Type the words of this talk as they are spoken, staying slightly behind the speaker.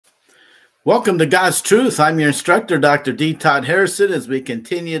Welcome to God's Truth. I'm your instructor, Dr. D. Todd Harrison, as we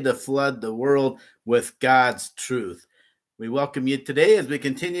continue to flood the world with God's truth. We welcome you today as we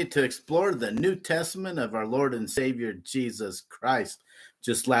continue to explore the New Testament of our Lord and Savior, Jesus Christ.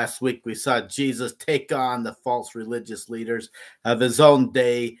 Just last week, we saw Jesus take on the false religious leaders of his own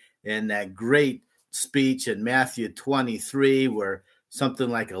day in that great speech in Matthew 23, where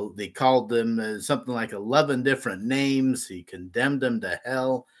they called them something like 11 different names. He condemned them to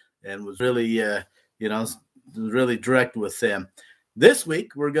hell and was really, really direct with them. This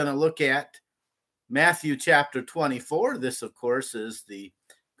week, we're going to look at Matthew chapter 24. This, of course, is the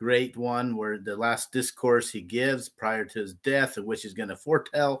great one where the last discourse he gives prior to his death, in which he's going to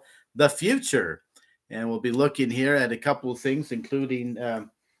foretell the future. And we'll be looking here at a couple of things, including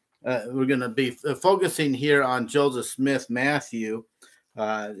we're going to be focusing here on Joseph Smith Matthew.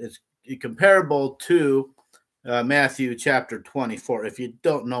 It's comparable to Matthew chapter 24. If you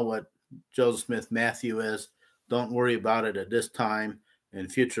don't know what Joseph Smith Matthew is, don't worry about it at this time. In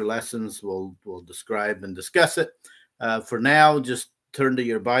future lessons, we'll describe and discuss it. For now, just turn to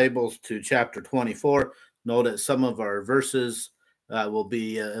your Bibles to chapter 24. Know that some of our verses will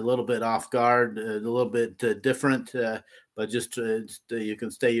be a little bit off guard, a little bit different, but just you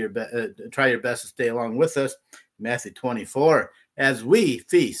can try your best to stay along with us. Matthew 24, as we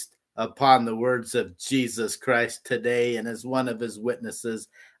feast upon the words of Jesus Christ today, and as one of his witnesses,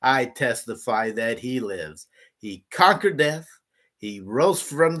 I testify that he lives. He conquered death. He rose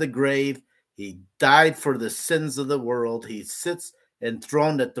from the grave. He died for the sins of the world. He sits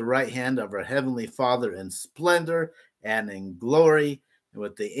enthroned at the right hand of our heavenly Father in splendor and in glory, and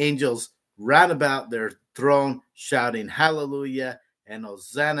with the angels round about their throne, shouting hallelujah and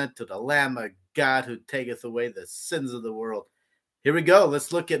Hosanna to the Lamb of God who taketh away the sins of the world. Here we go.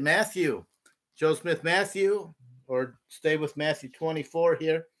 Let's look at Matthew. Joseph Smith Matthew, or stay with Matthew 24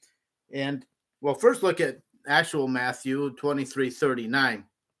 here. And we'll first look at actual Matthew 23:39.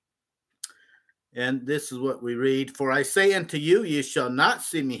 And this is what we read. For I say unto you, ye shall not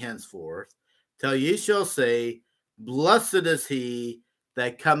see me henceforth, till ye shall say, blessed is he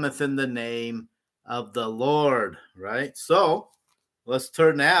that cometh in the name of the Lord. Right? So let's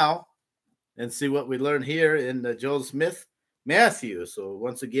turn now and see what we learn here in the Joseph Smith Matthew. So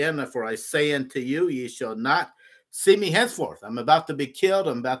once again, for I say unto you, ye shall not see me henceforth. I'm about to be killed.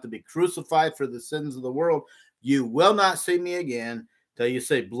 I'm about to be crucified for the sins of the world. You will not see me again till you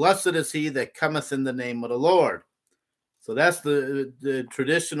say, blessed is he that cometh in the name of the Lord. So that's the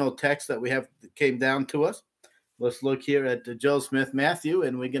traditional text that we have that came down to us. Let's look here at the Joseph Smith Matthew,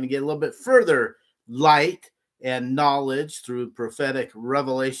 and we're going to get a little bit further light and knowledge through prophetic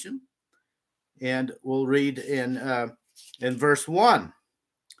revelation. And we'll read in verse 1.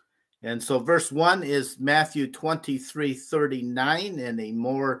 And so verse 1 is Matthew 23:39, and a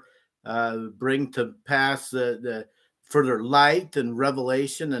more bring to pass the further light and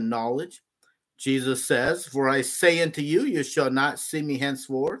revelation and knowledge. Jesus says, for I say unto you, you shall not see me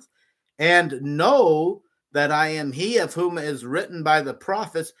henceforth, and know that I am he of whom is written by the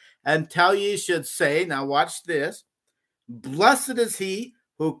prophets, until ye should say, now watch this, blessed is he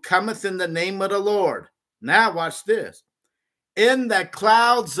who cometh in the name of the Lord. Now watch this. In the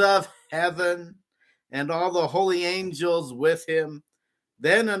clouds of heaven, and all the holy angels with him.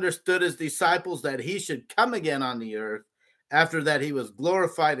 Then understood his disciples that he should come again on the earth, after that he was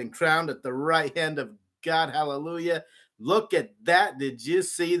glorified and crowned at the right hand of God. Hallelujah. Look at that. Did you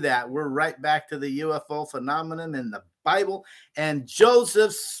see that? We're right back to the UFO phenomenon in the Bible. And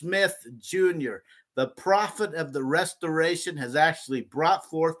Joseph Smith Jr., the prophet of the restoration, has actually brought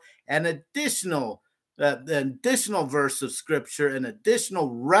forth an additional verse of scripture, an additional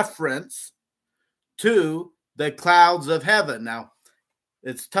reference to the clouds of heaven. Now,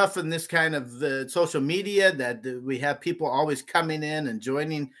 it's tough in this kind of social media that we have people always coming in and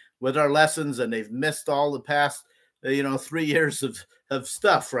joining with our lessons, and they've missed all the past, 3 years of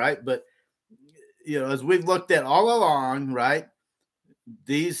stuff, right? But, as we've looked at all along, right,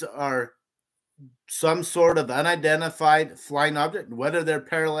 these are some sort of unidentified flying object, whether they're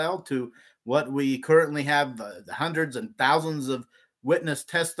parallel to what we currently have, hundreds and thousands of witness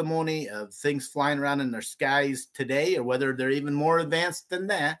testimony of things flying around in their skies today, or whether they're even more advanced than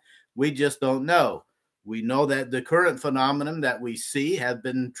that, we just don't know. We know that the current phenomenon that we see have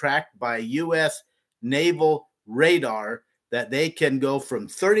been tracked by U.S. naval radar, that they can go from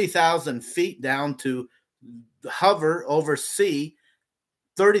 30,000 feet down to hover over sea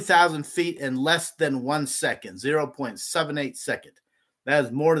 30,000 feet in less than 1 second, 0.78 second. That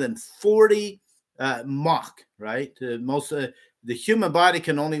is more than 40 Mach, right? The human body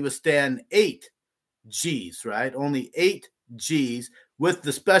can only withstand 8 Gs, right? Only 8 Gs with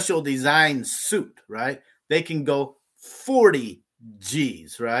the special design suit, right? They can go 40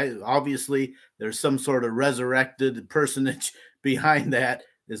 G's, right? Obviously, there's some sort of resurrected personage behind that.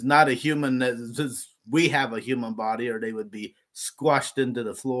 Is not a human that we have a human body, or they would be squashed into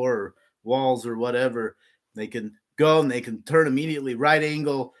the floor or walls or whatever. They can go and they can turn immediately, right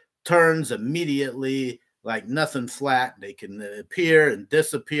angle turns immediately, like nothing flat. They can appear and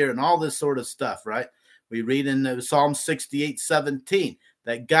disappear and all this sort of stuff, right? We read in Psalm 68:17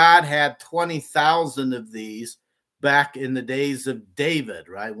 that God had 20,000 of these back in the days of David,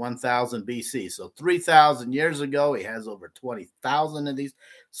 right? 1000 BC. So 3,000 years ago, he has over 20,000 of these.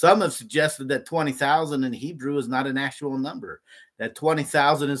 Some have suggested that 20,000 in Hebrew is not an actual number, that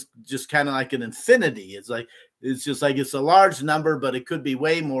 20,000 is just kind of like an infinity. It's just like it's a large number, but it could be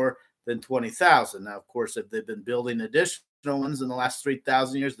way more than 20,000. Now, of course, if they've been building additional ones in the last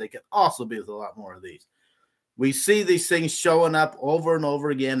 3,000 years, they could also be with a lot more of these. We see these things showing up over and over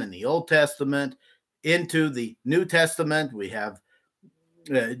again in the Old Testament, into the New Testament. We have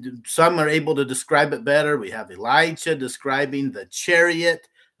some are able to describe it better. We have Elijah describing the chariot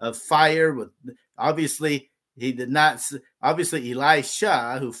of fire. With obviously he did not. Obviously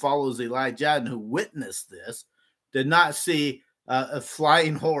Elisha, who follows Elijah and who witnessed this, did not see a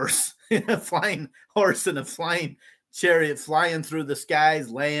flying horse, a flying horse and a flying chariot flying through the skies,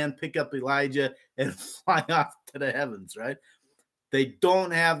 land, pick up Elijah, and fly off to the heavens, right? They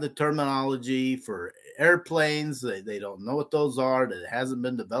don't have the terminology for airplanes. They don't know what those are. That hasn't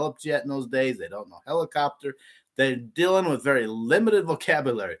been developed yet in those days. They don't know helicopter. They're dealing with very limited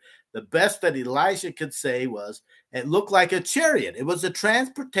vocabulary. The best that Elisha could say was, it looked like a chariot. It was a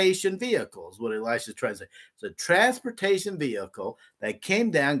transportation vehicle, is what Elisha's trying to say. It's a transportation vehicle that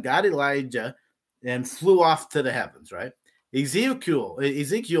came down, got Elijah, and flew off to the heavens, right?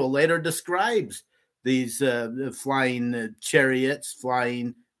 Ezekiel later describes these flying chariots,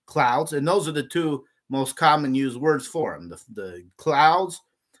 flying clouds, and those are the two most common used words for them, the clouds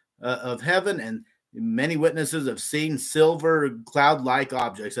of heaven, and many witnesses have seen silver cloud-like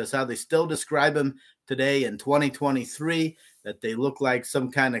objects. That's how they still describe them today in 2023, that they look like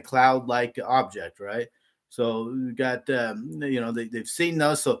some kind of cloud-like object, right? So we got, they've seen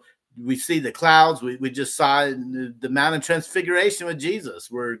those. So we see the clouds. We just saw the Mount of Transfiguration with Jesus,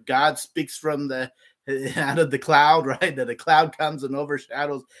 where God speaks from out of the cloud, right? That a cloud comes and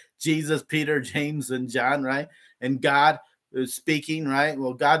overshadows Jesus, Peter, James, and John, right? And God is speaking, right?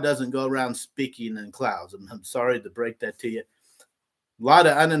 Well, God doesn't go around speaking in clouds. I'm sorry to break that to you. A lot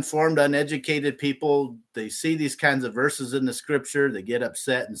of uninformed, uneducated people, they see these kinds of verses in the scripture, they get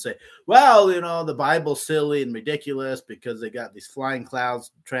upset and say, well, the Bible's silly and ridiculous because they got these flying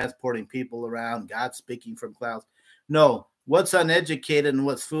clouds transporting people around, God speaking from clouds. No, what's uneducated and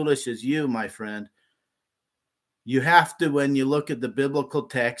what's foolish is you, my friend. You have to, when you look at the biblical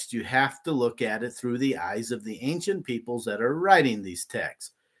text, you have to look at it through the eyes of the ancient peoples that are writing these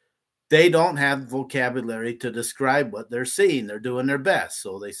texts. They don't have vocabulary to describe what they're seeing. They're doing their best.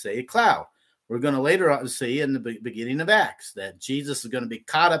 So they say a cloud. We're going to later on see in the beginning of Acts that Jesus is going to be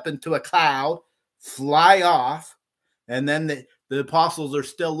caught up into a cloud, fly off, and then the apostles are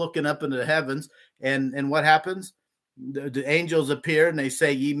still looking up into the heavens. And what happens? The angels appear and they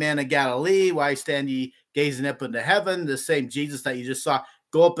say, ye men of Galilee, why stand ye gazing up into heaven? The same Jesus that you just saw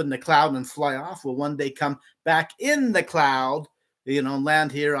go up in the cloud and fly off will one day come back in the cloud,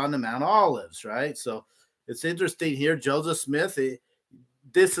 land here on the Mount Olives, right? So it's interesting here. Joseph Smith,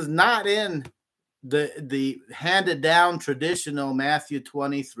 this is not in the handed down traditional Matthew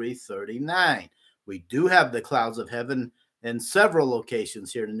 23:39. We do have the clouds of heaven in several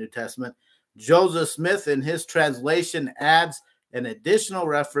locations here in the New Testament. Joseph Smith, in his translation, adds an additional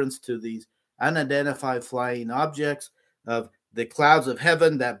reference to these unidentified flying objects of the clouds of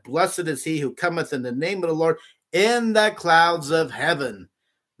heaven, that blessed is he who cometh in the name of the Lord in the clouds of heaven.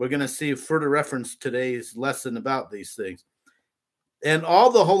 We're going to see further reference today's lesson about these things. And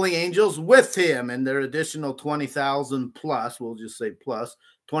all the holy angels with him, and their additional 20,000 plus, we'll just say plus,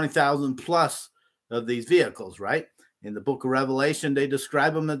 20,000 plus of these vehicles, right? In the book of Revelation, they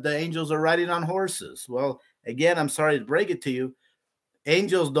describe them that the angels are riding on horses. Well, again, I'm sorry to break it to you.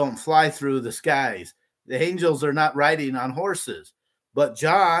 Angels don't fly through the skies. The angels are not riding on horses. But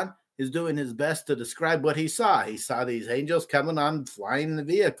John is doing his best to describe what he saw. He saw these angels coming on flying the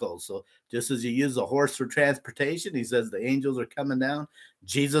vehicles. So just as you use a horse for transportation, he says the angels are coming down.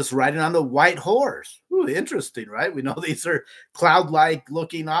 Jesus riding on the white horse. Ooh, interesting, right? We know these are cloud-like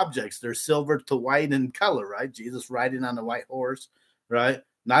looking objects. They're silver to white in color, right? Jesus riding on the white horse, right?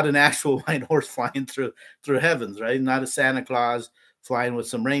 Not an actual white horse flying through heavens, right? Not a Santa Claus flying with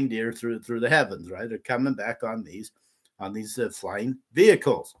some reindeer through the heavens, right? They're coming back on these on these flying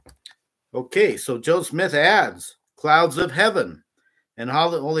vehicles. Okay, so Joe Smith adds, clouds of heaven and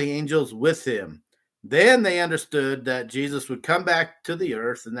all the holy angels with him. Then they understood that Jesus would come back to the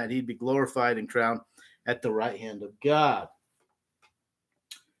earth and that he'd be glorified and crowned at the right hand of God.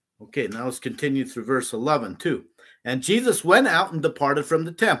 Okay, now let's continue through verse 11 too. And Jesus went out and departed from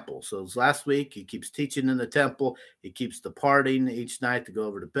the temple. So last week, he keeps teaching in the temple. He keeps departing each night to go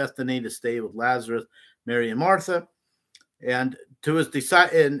over to Bethany to stay with Lazarus, Mary, and Martha. And to his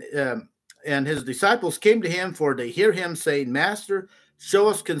and his disciples came to him for to hear him saying, Master, show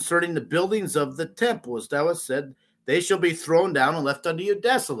us concerning the buildings of the temple. As thou hast said, they shall be thrown down and left unto you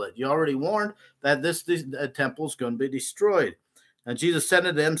desolate. You already warned that this temple is going to be destroyed. And Jesus said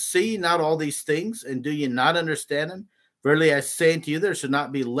to them, see not all these things, and do ye not understand them? Verily I say unto you, there shall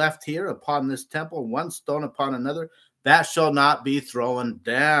not be left here upon this temple one stone upon another, that shall not be thrown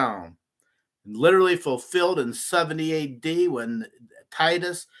down. And literally fulfilled in 70 AD when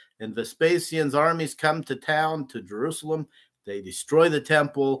Titus and Vespasian's armies come to town, to Jerusalem. They destroy the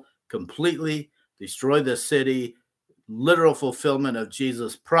temple completely, destroy the city. Literal fulfillment of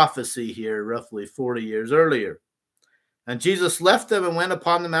Jesus' prophecy here, roughly 40 years earlier. And Jesus left them and went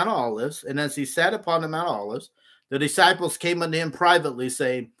upon the Mount of Olives. And as he sat upon the Mount of Olives, the disciples came unto him privately,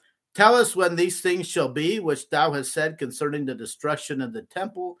 saying, tell us when these things shall be, which thou hast said concerning the destruction of the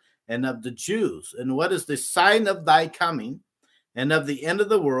temple and of the Jews. And what is the sign of thy coming and of the end of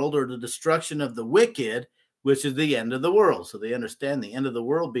the world, or the destruction of the wicked, which is the end of the world? So they understand the end of the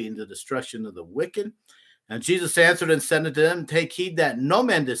world being the destruction of the wicked. And Jesus answered and said unto them, take heed that no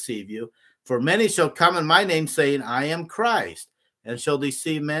man deceive you. For many shall come in my name, saying, I am Christ, and shall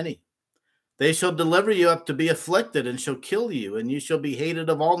deceive many. They shall deliver you up to be afflicted, and shall kill you, and you shall be hated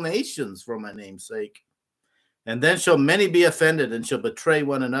of all nations for my name's sake. And then shall many be offended, and shall betray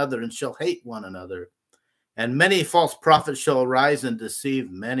one another, and shall hate one another. And many false prophets shall arise and deceive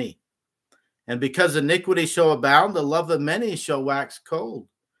many. And because iniquity shall abound, the love of many shall wax cold.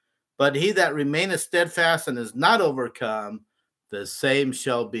 But he that remaineth steadfast and is not overcome, the same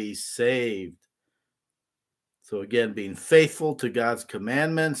shall be saved. So again, being faithful to God's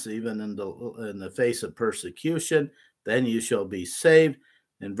commandments, even in the face of persecution, then you shall be saved.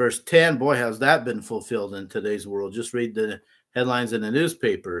 In verse 10, boy, has that been fulfilled in today's world. Just read the headlines in the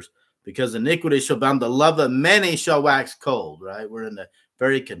newspapers. Because iniquity shall abound, the love of many shall wax cold, right? We're in a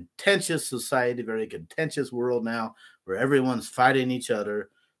very contentious society, very contentious world now, where everyone's fighting each other.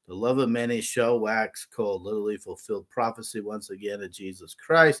 The love of many shall wax cold. Literally fulfilled prophecy once again of Jesus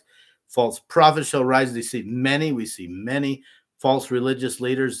Christ. False prophets shall rise and deceive many. We see many false religious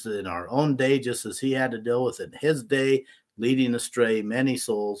leaders in our own day, just as he had to deal with in his day, leading astray many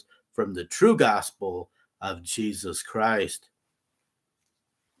souls from the true gospel of Jesus Christ.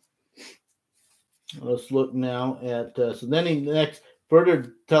 Let's look now at, so then he next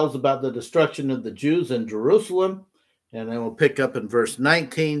further tells about the destruction of the Jews in Jerusalem. And then we'll pick up in verse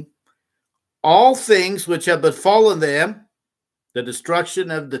 19. All things which have befallen them, the destruction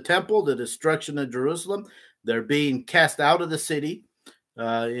of the temple, the destruction of Jerusalem, they're being cast out of the city.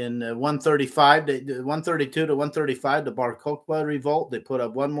 In 132 to 135, the Bar Kokhba revolt, they put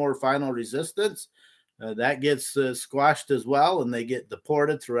up one more final resistance. That gets squashed as well, and they get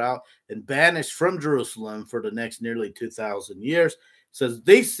deported throughout and banished from Jerusalem for the next nearly 2,000 years. It says,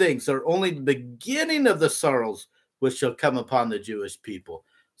 these things are only the beginning of the sorrows which shall come upon the Jewish people.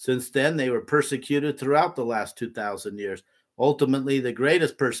 Since then, they were persecuted throughout the last 2,000 years. Ultimately, the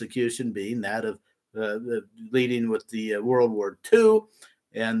greatest persecution being that of leading with the World War II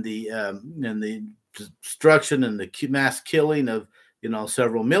and the destruction and the mass killing of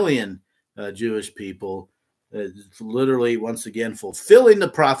several million Jewish people. Literally, once again, fulfilling the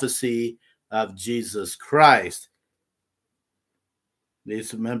prophecy of Jesus Christ.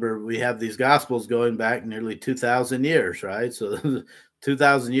 Remember, we have these gospels going back nearly 2,000 years, right? So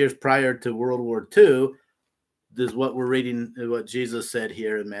 2,000 years prior to World War II, this is what we're reading, what Jesus said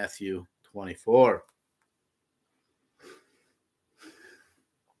here in Matthew 24.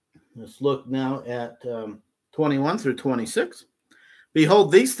 Let's look now at 21 through 26.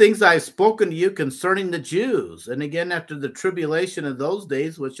 Behold, these things I have spoken to you concerning the Jews. And again, after the tribulation of those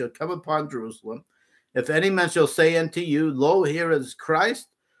days which shall come upon Jerusalem, if any man shall say unto you, lo, here is Christ,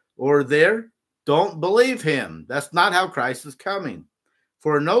 or there, don't believe him. That's not how Christ is coming.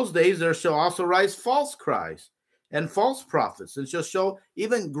 For in those days there shall also rise false Christs and false prophets, and shall show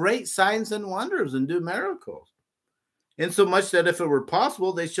even great signs and wonders and do miracles. Insomuch that if it were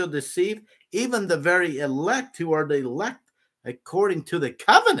possible, they shall deceive even the very elect, who are the elect according to the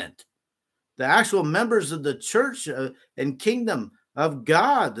covenant, the actual members of the church and kingdom of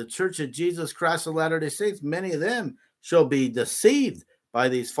God, the Church of Jesus Christ of Latter-day Saints. Many of them shall be deceived by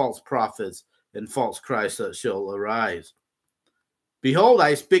these false prophets and false Christs that shall arise. Behold,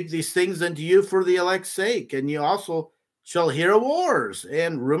 I speak these things unto you for the elect's sake, and you also shall hear of wars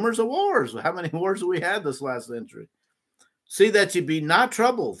and rumors of wars. How many wars have we had this last century? See that ye be not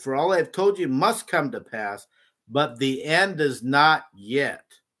troubled, for all I have told you must come to pass, but the end is not yet.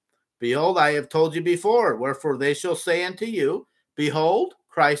 Behold, I have told you before, wherefore they shall say unto you, behold,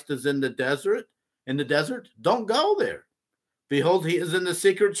 Christ is in the desert. Don't go there. Behold, he is in the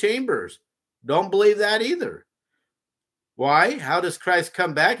secret chambers. Don't believe that either. Why? How does Christ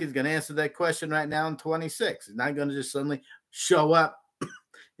come back? He's going to answer that question right now in 26. He's not going to just suddenly show up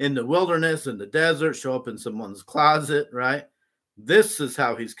in the wilderness, in the desert, show up in someone's closet, right? This is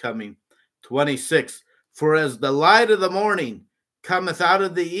how he's coming. 26. For as the light of the morning cometh out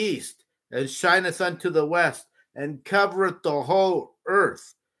of the east, and shineth unto the west, and covereth the whole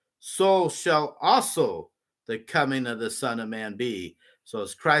earth, so shall also the coming of the Son of Man be. So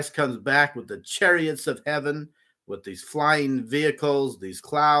as Christ comes back with the chariots of heaven, with these flying vehicles, these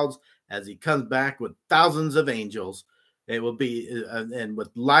clouds, as he comes back with thousands of angels, it will be, and with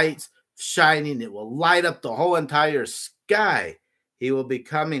lights shining, it will light up the whole entire sky. He will be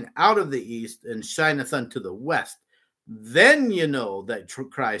coming out of the east and shineth unto the west. Then you know that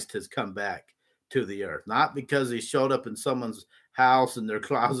Christ has come back to the earth, not because he showed up in someone's house, in their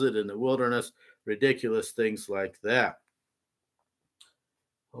closet, in the wilderness, ridiculous things like that.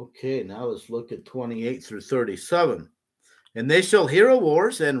 Okay, now let's look at 28 through 37. And they shall hear of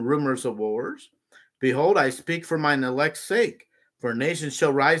wars and rumors of wars. Behold, I speak for mine elect's sake. For nation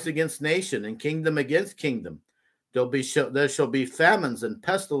shall rise against nation, and kingdom against kingdom. There shall be famines and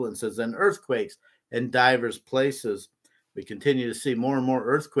pestilences and earthquakes in divers places. We continue to see more and more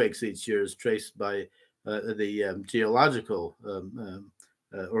earthquakes each year, as traced by the geological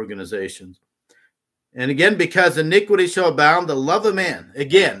organizations. And again, because iniquity shall abound, the love of man.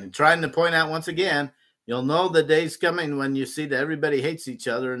 Again, trying to point out once again, you'll know the day's coming when you see that everybody hates each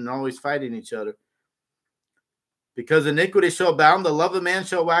other and always fighting each other. Because iniquity shall abound, the love of man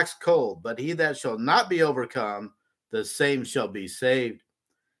shall wax cold. But he that shall not be overcome, the same shall be saved.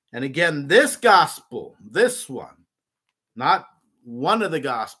 And again, this gospel, this one, not one of the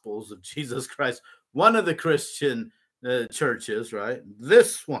gospels of Jesus Christ, one of the Christian churches, right?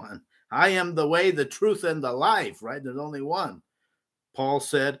 This one. I am the way, the truth, and the life, right? There's only one. Paul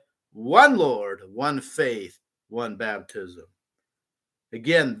said, one Lord, one faith, one baptism.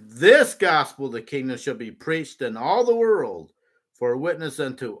 Again, this gospel of the kingdom shall be preached in all the world for a witness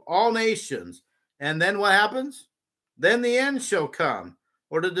unto all nations. And then what happens? Then the end shall come,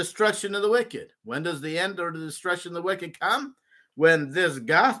 or the destruction of the wicked. When does the end or the destruction of the wicked come? When this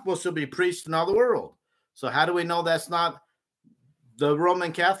gospel shall be preached in all the world. So how do we know that's not the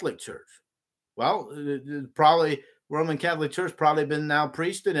Roman Catholic Church? Well, probably Roman Catholic Church probably been now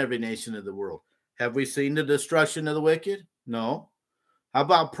preached in every nation of the world. Have we seen the destruction of the wicked? No. How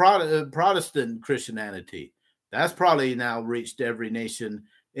about Protestant Christianity? That's probably now reached every nation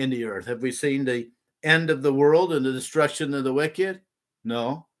in the earth. Have we seen the end of the world and the destruction of the wicked?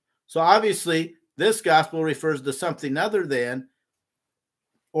 No. So obviously, this gospel refers to something other than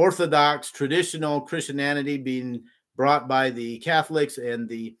Orthodox, traditional Christianity being brought by the Catholics and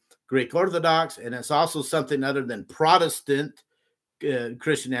the Greek Orthodox, and it's also something other than Protestant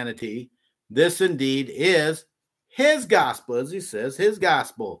Christianity. This indeed is his gospel, as he says, his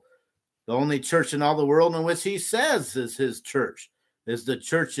gospel. The only church in all the world in which he says is his church is the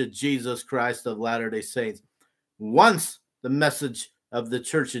Church of Jesus Christ of Latter-day Saints. Once the message of the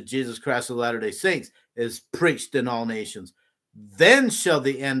Church of Jesus Christ of Latter-day Saints is preached in all nations, then shall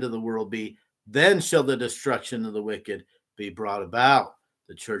the end of the world be, then shall the destruction of the wicked be brought about.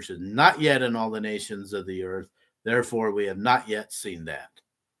 The church is not yet in all the nations of the earth. Therefore, we have not yet seen that.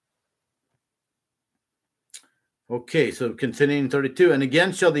 Okay, so continuing 32. And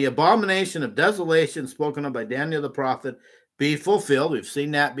again shall the abomination of desolation spoken of by Daniel the prophet be fulfilled. We've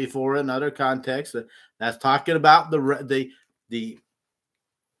seen that before in other contexts. That's talking about the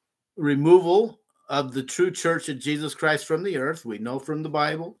removal of the true church of Jesus Christ from the earth. We know from the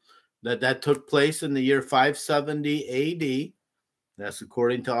Bible that took place in the year 570 A.D. That's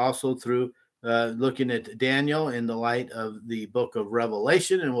according to also through looking at Daniel in the light of the book of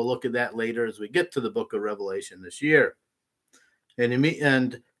Revelation, and we'll look at that later as we get to the book of Revelation this year.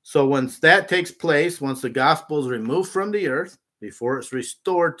 And so once that takes place, once the gospel is removed from the earth, before it's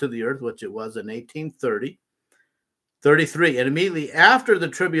restored to the earth, which it was in 1830, 33, and immediately after the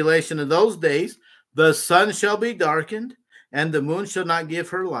tribulation of those days, the sun shall be darkened, and the moon shall not give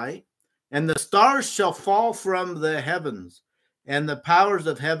her light, and the stars shall fall from the heavens, and the powers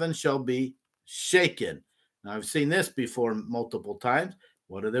of heaven shall be shaken. Now, I've seen this before multiple times.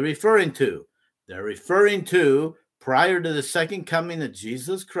 What are they referring to? They're referring to prior to the second coming of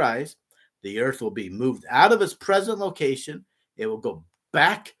Jesus Christ, the earth will be moved out of its present location. It will go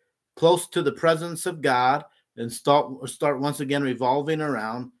back close to the presence of God and start once again revolving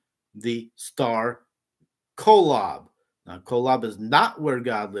around the star Kolob. Now, Kolob is not where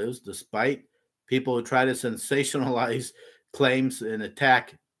God lives, despite people who try to sensationalize claims and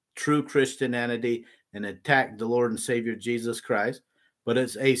attack true Christianity and attack the Lord and Savior Jesus Christ. But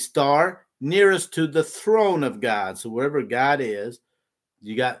it's a star nearest to the throne of God. So wherever God is,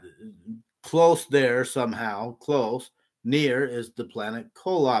 you got close there somehow, close, near is the planet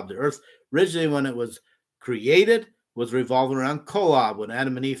Kolob. The earth, originally when it was created, was revolving around Kolob. When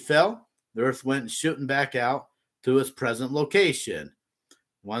Adam and Eve fell, the earth went shooting back out to its present location.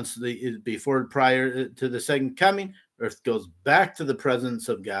 Prior to the second coming, earth goes back to the presence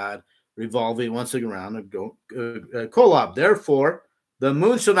of God, revolving once again around Kolob. Therefore, the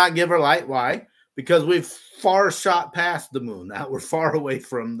moon shall not give her light. Why? Because we've far shot past the moon. Now we're far away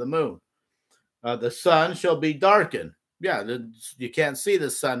from the moon. The sun shall be darkened. Yeah, you can't see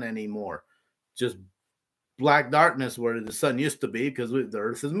the sun anymore. Just black darkness where the sun used to be because the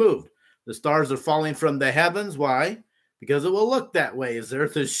earth has moved. The stars are falling from the heavens. Why? Because it will look that way as the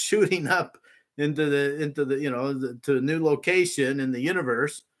earth is shooting up into the to a new location in the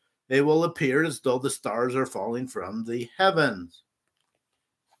universe. They will appear as though the stars are falling from the heavens.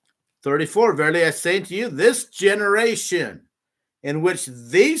 34, verily I say to you, this generation in which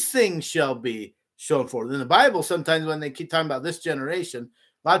these things shall be shown forth. In the Bible, sometimes when they keep talking about this generation,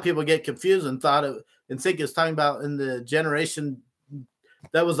 a lot of people get confused and think it's talking about in the generation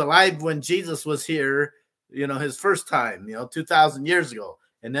that was alive when Jesus was here, his first time, 2,000 years ago.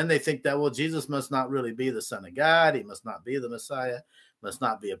 And then they think that, well, Jesus must not really be the Son of God. He must not be the Messiah, must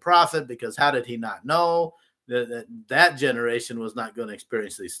not be a prophet, because how did he not know that generation was not going to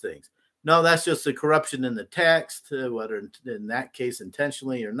experience these things? No, that's just a corruption in the text, whether in that case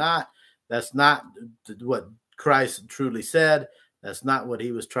intentionally or not. That's not what Christ truly said. That's not what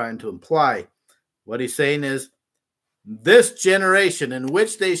he was trying to imply. What he's saying is, this generation in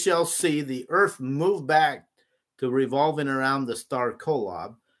which they shall see the earth move back to revolving around the star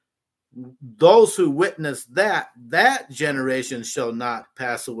Kolob, those who witness that generation shall not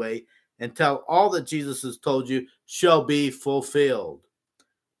pass away until all that Jesus has told you shall be fulfilled.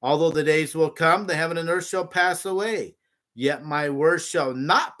 Although the days will come, the heaven and earth shall pass away. Yet my words shall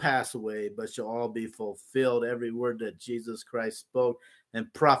not pass away, but shall all be fulfilled. Every word that Jesus Christ spoke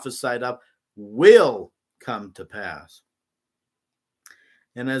and prophesied of will come to pass.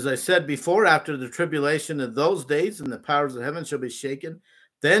 And as I said before, after the tribulation of those days and the powers of heaven shall be shaken,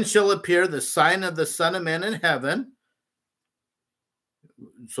 then shall appear the sign of the Son of Man in heaven.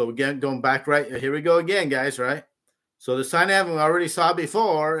 So again, going back right, here we go again, guys, right? So the sign of heaven we already saw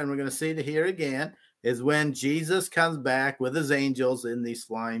before, and we're going to see it here again, is when Jesus comes back with his angels in these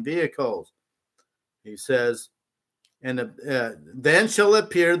flying vehicles. He says, and then shall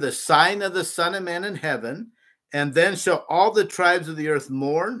appear the sign of the Son of Man in heaven, and then shall all the tribes of the earth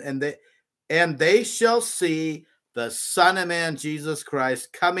mourn, and they shall see the Son of Man, Jesus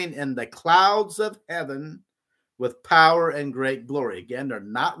Christ, coming in the clouds of heaven with power and great glory. Again, they're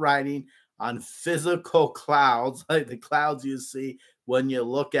not riding on physical clouds like the clouds you see when you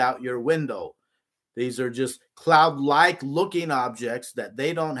look out your window. These are just cloud-like looking objects that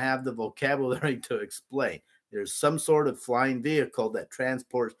they don't have the vocabulary to explain. There's some sort of flying vehicle that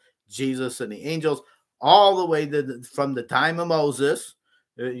transports Jesus and the angels all the way from the time of Moses.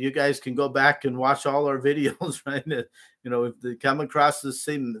 You guys can go back and watch all our videos, right? We've come across the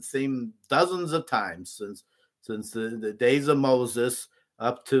same theme dozens of times since the days of Moses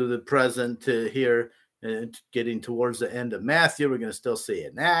up to the present to here, and getting towards the end of Matthew. We're going to still see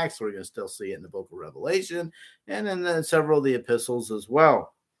it in Acts. We're going to still see it in the book of Revelation, and in several of the epistles as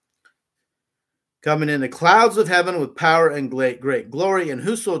well. Coming in the clouds of heaven with power and great glory, and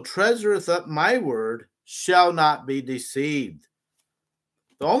whoso treasureth up my word shall not be deceived.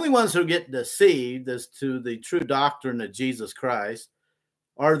 The only ones who get deceived as to the true doctrine of Jesus Christ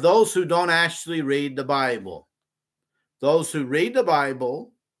are those who don't actually read the Bible. Those who read the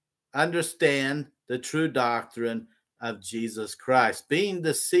Bible understand the true doctrine of Jesus Christ. Being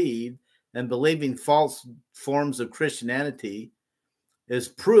deceived and believing false forms of Christianity is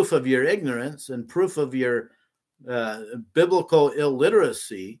proof of your ignorance and proof of your biblical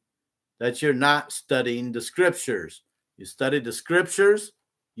illiteracy, that you're not studying the scriptures. You study the scriptures,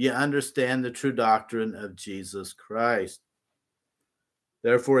 you understand the true doctrine of Jesus Christ.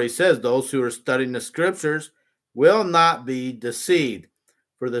 Therefore, he says, those who are studying the scriptures will not be deceived.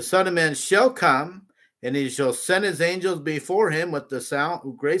 For the Son of Man shall come And he shall send his angels before him with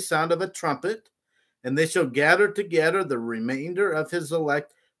the great sound of a trumpet, and they shall gather together the remainder of his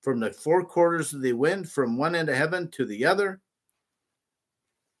elect from the four quarters of the wind, from one end of heaven to the other.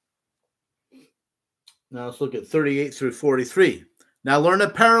 Now let's look at 38 through 43. Now learn a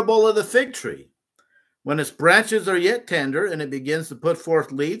parable of the fig tree. When its branches are yet tender and it begins to put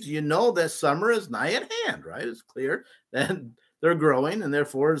forth leaves, you know that summer is nigh at hand, right? It's clear that they're growing and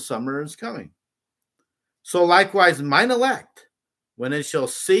therefore summer is coming. So likewise, mine elect, when it shall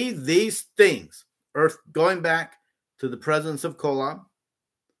see these things, earth going back to the presence of Kolob,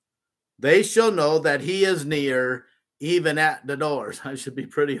 they shall know that he is near, even at the doors. That should be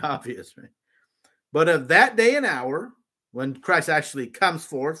pretty obvious, right? But of that day and hour, when Christ actually comes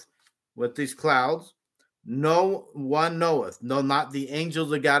forth with these clouds, no one knoweth, no, not the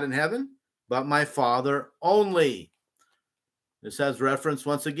angels of God in heaven, but my Father only. This has reference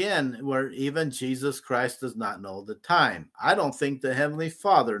once again where even Jesus Christ does not know the time. I don't think the Heavenly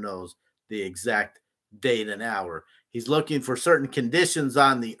Father knows the exact date and hour. He's looking for certain conditions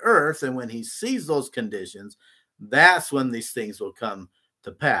on the earth, and when he sees those conditions, that's when these things will come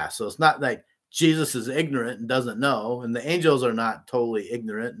to pass. So it's not like Jesus is ignorant and doesn't know, and the angels are not totally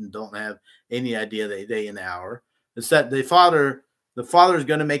ignorant and don't have any idea the day and hour. It's that the Father is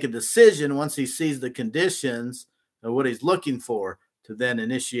going to make a decision once he sees the conditions of what he's looking for to then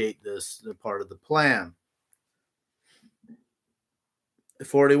initiate this part of the plan.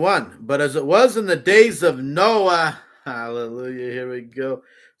 41. But as it was in the days of Noah, hallelujah, here we go,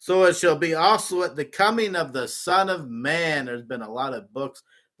 so it shall be also at the coming of the Son of Man. There's been a lot of books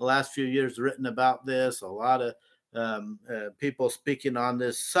the last few years written about this, a lot of people speaking on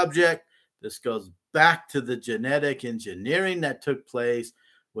this subject. This goes back to the genetic engineering that took place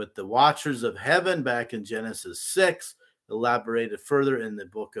with the Watchers of Heaven back in Genesis 6, elaborated further in the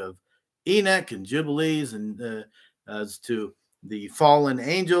book of Enoch and Jubilees, and as to the fallen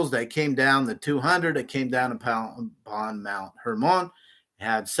angels that came down, the 200 that came down upon Mount Hermon,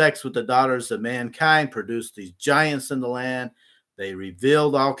 had sex with the daughters of mankind, produced these giants in the land. They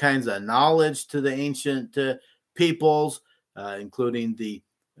revealed all kinds of knowledge to the ancient peoples, including the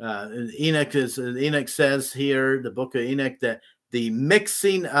Enoch says here, the book of Enoch, that the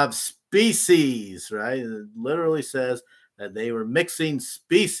mixing of species, right? It literally says that they were mixing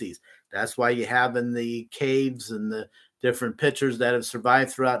species. That's why you have in the caves and the different pictures that have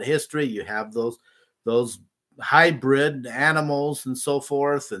survived throughout history, you have those hybrid animals and so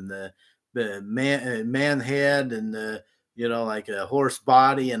forth, and the man head and the, you know, like a horse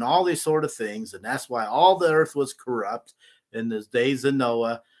body and all these sort of things. And that's why all the earth was corrupt in the days of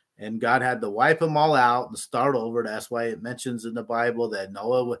Noah. And God had to wipe them all out and start over. That's why it mentions in the Bible that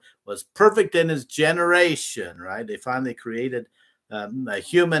Noah was perfect in his generation, right? They finally created a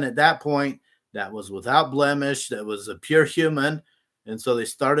human at that point that was without blemish, that was a pure human. And so they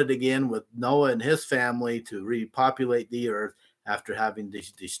started again with Noah and his family to repopulate the earth after having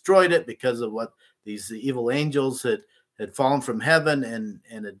destroyed it because of what these evil angels had fallen from heaven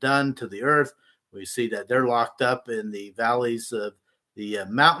and had done to the earth. We see that they're locked up in the valleys of the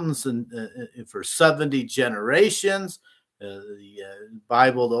mountains and for 70 generations. The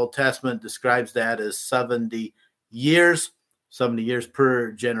Bible, the Old Testament, describes that as 70 years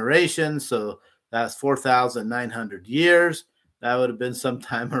per generation. So that's 4,900 years. That would have been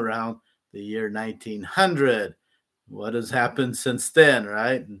sometime around the year 1900. What has happened since then,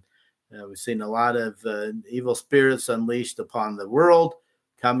 right? And we've seen a lot of evil spirits unleashed upon the world,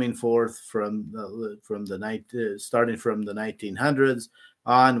 coming forth from the night, starting from the 1900s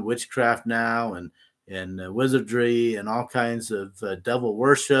on, witchcraft now and wizardry and all kinds of devil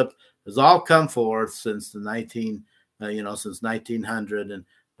worship has all come forth since the 1900, and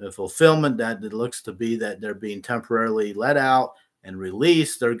the fulfillment that it looks to be that they're being temporarily let out and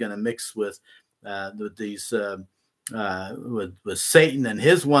released. They're going to mix with these with Satan and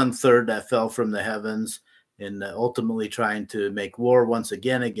his 1/3 that fell from the heavens, and ultimately trying to make war once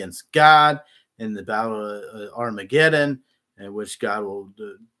again against God in the battle of Armageddon, in which God will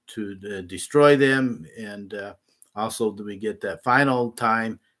destroy them. And also we get that final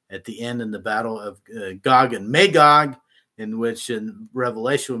time at the end in the battle of Gog and Magog, in which in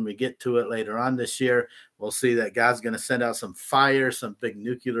Revelation, when we get to it later on this year, we'll see that God's going to send out some fire, some big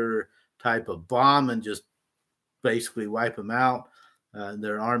nuclear type of bomb, and just basically wipe them out.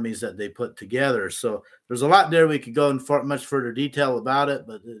 Their armies that they put together. So there's a lot there. We could go in much further detail about it,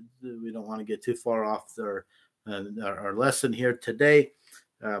 but we don't want to get too far off our lesson here today.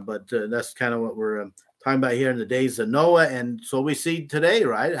 But that's kind of what we're talking about here in the days of Noah. And so we see today,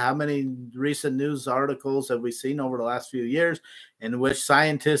 right? How many recent news articles have we seen over the last few years in which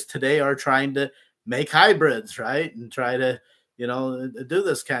scientists today are trying to make hybrids, right? And try to, do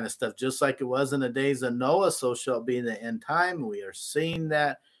this kind of stuff. Just like it was in the days of Noah, so shall it be in the end time. We are seeing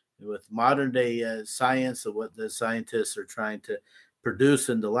that with modern day science of what the scientists are trying to produce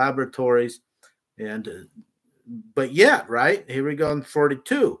in the laboratories. And but yet, right, here we go in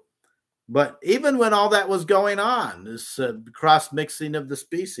 42. But even when all that was going on, this cross mixing of the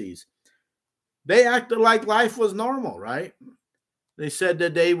species, they acted like life was normal, right? They said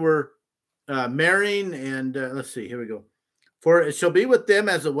that they were marrying, and let's see, here we go. For it shall be with them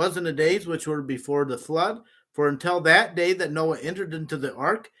as it was in the days which were before the flood. For until that day that Noah entered into the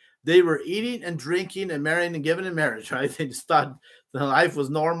ark, they were eating and drinking and marrying and giving in marriage, right? They just thought the life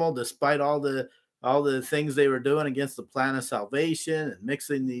was normal despite all the things they were doing against the plan of salvation and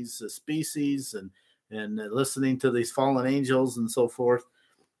mixing these species and listening to these fallen angels and so forth.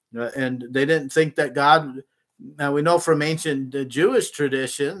 And they didn't think that God. Now we know from ancient Jewish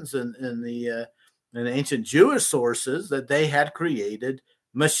traditions and the ancient Jewish sources that they had created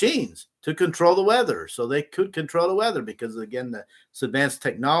machines to control the weather, so they could control the weather because, again, this advanced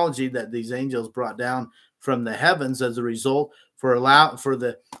technology that these angels brought down from the heavens as a result for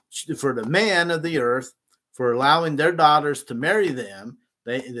the man of the earth, for allowing their daughters to marry them.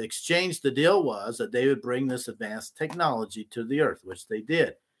 The exchange, the deal was that they would bring this advanced technology to the earth, which they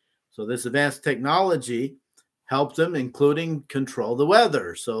did. So this advanced technology helped them, including control the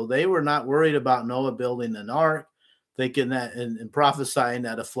weather. So they were not worried about Noah building an ark, thinking that and prophesying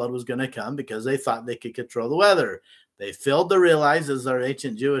that a flood was going to come because they thought they could control the weather. They failed to realize, as our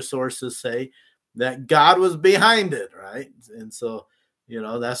ancient Jewish sources say, that God was behind it, right? And so,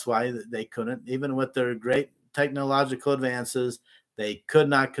 that's why they couldn't, even with their great technological advances, they could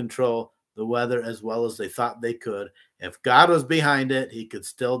not control the weather as well as they thought they could. If God was behind it, he could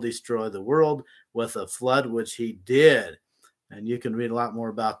still destroy the world with a flood, which he did. And you can read a lot more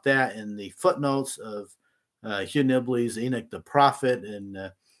about that in the footnotes of Hugh Nibley's Enoch the Prophet and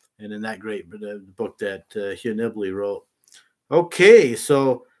in that great book that Hugh Nibley wrote. Okay,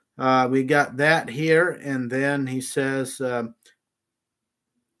 so we got that here. And then he says,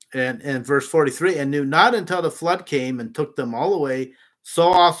 and verse 43, and knew not until the flood came and took them all away, so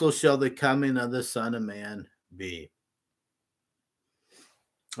also shall the coming of the Son of Man be.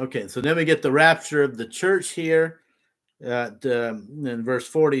 Okay, so then we get the rapture of the church here in verse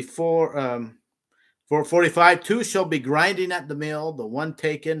 44. 45, two shall be grinding at the mill, the one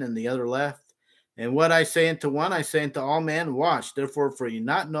taken and the other left. And what I say unto one, I say unto all men, watch. Therefore, for you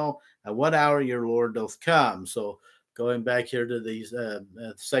not know at what hour your Lord doth come. So going back here to these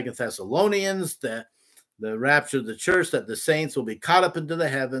 2 Thessalonians, that the rapture of the church, that the saints will be caught up into the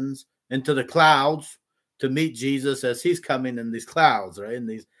heavens, into the clouds, to meet Jesus as he's coming in these clouds, right? In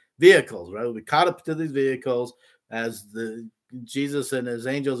these vehicles, right? We'll be caught up to these vehicles as Jesus and his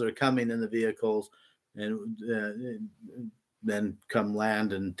angels are coming in the vehicles, and then come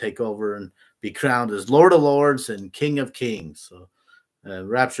land and take over and be crowned as Lord of Lords and King of Kings. So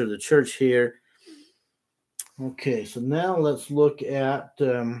rapture of the church here. Okay, so now let's look at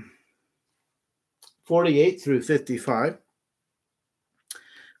 48 through 55.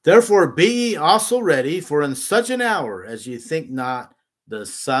 Therefore be ye also ready, for in such an hour as ye think not, the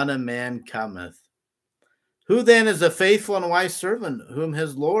Son of Man cometh. Who then is a faithful and wise servant, whom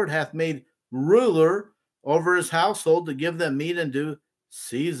his Lord hath made ruler over his household, to give them meat in due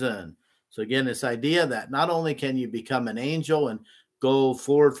season? So again, this idea that not only can you become an angel and go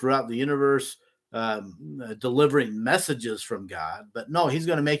forward throughout the universe delivering messages from God, but no, he's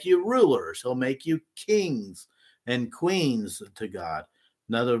going to make you rulers. He'll make you kings and queens to God.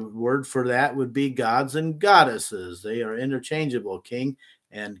 Another word for that would be gods and goddesses. They are interchangeable. King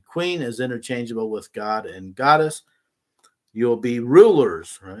and queen is interchangeable with God and goddess. You'll be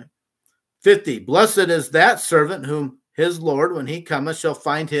rulers, right? 50, blessed is that servant whom his Lord, when he cometh, shall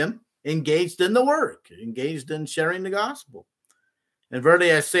find him engaged in the work, engaged in sharing the gospel. And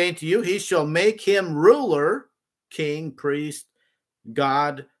verily I say unto you, he shall make him ruler, king, priest,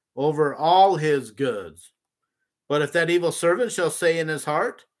 God, over all his goods. But if that evil servant shall say in his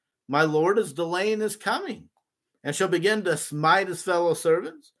heart, my Lord is delaying his coming, and shall begin to smite his fellow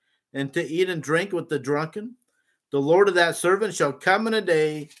servants, and to eat and drink with the drunken, the Lord of that servant shall come in a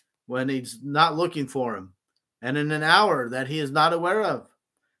day when he's not looking for him, and in an hour that he is not aware of,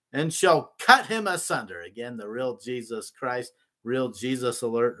 and shall cut him asunder. Again, the real Jesus Christ, real Jesus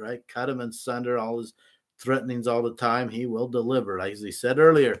alert, right? Cut him asunder, all his threatenings all the time. He will deliver. Like he said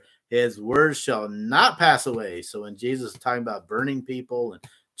earlier, his words shall not pass away. So when Jesus is talking about burning people and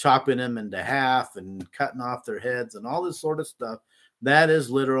chopping them into half and cutting off their heads and all this sort of stuff, that is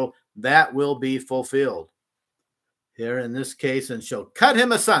literal. That will be fulfilled here in this case, and shall cut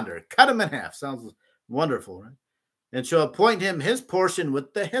him asunder, cut him in half. Sounds Wonderful, right? And shall appoint him his portion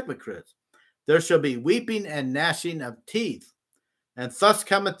with the hypocrites. There shall be weeping and gnashing of teeth. And thus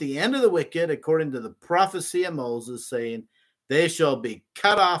cometh the end of the wicked, according to the prophecy of Moses, saying, they shall be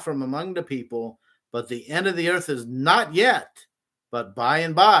cut off from among the people, but the end of the earth is not yet, but by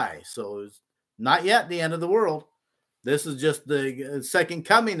and by. So it's not yet the end of the world. This is just the second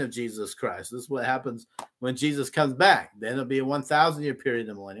coming of Jesus Christ. This is what happens when Jesus comes back. Then there'll be a 1,000-year period of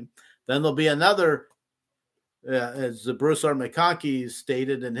the millennium. Then there'll be another, as Bruce R. McConkie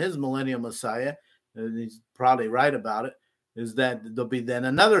stated in his Millennium Messiah, and he's probably right about it, is that there'll be then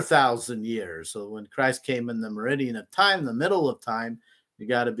another 1,000 years. So when Christ came in the meridian of time, the middle of time, you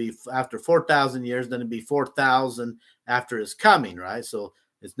got to be after 4,000 years, then it'd be 4,000 after his coming, right? So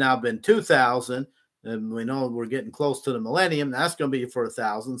it's now been 2,000, and we know we're getting close to the millennium. That's going to be for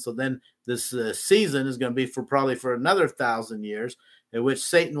 1,000. So then this season is going to be probably for another 1,000 years, in which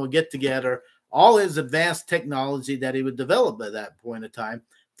Satan will get together all his advanced technology that he would develop by that point of time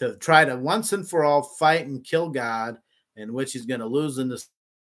to try to once and for all fight and kill God, in which he's going to lose in this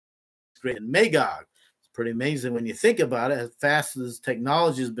great Magog. It's pretty amazing when you think about it, as fast as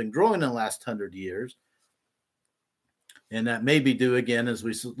technology has been growing in the last 100 years. And that may be due, again, as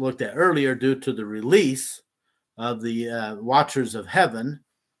we looked at earlier, due to the release of the Watchers of Heaven.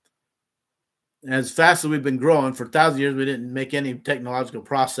 As fast as we've been growing for 1,000 years, we didn't make any technological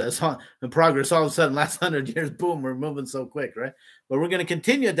progress. All of a sudden, last 100 years, boom, we're moving so quick, right? But we're going to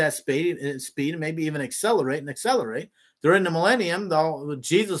continue at that speed and maybe even accelerate. During the millennium, though,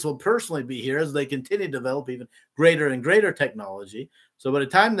 Jesus will personally be here as they continue to develop even greater and greater technology. So by the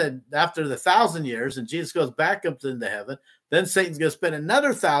time that after the 1,000 years and Jesus goes back up into heaven, then Satan's going to spend another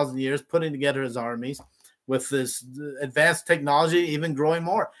 1,000 years putting together his armies with this advanced technology, even growing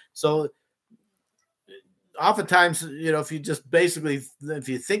more. So oftentimes, if you just basically, if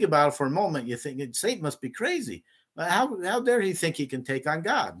you think about it for a moment, you think Satan must be crazy. How dare he think he can take on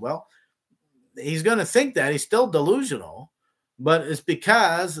God? Well, he's going to think that. He's still delusional, but it's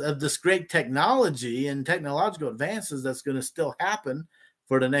because of this great technology and technological advances that's going to still happen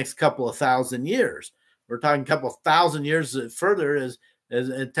for the next couple of 1,000 years. We're talking a couple of 1,000 years further as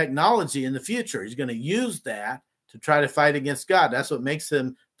technology in the future. He's going to use that to try to fight against God. That's what makes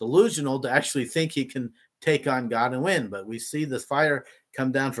him delusional, to actually think he can take on God and win. But we see this fire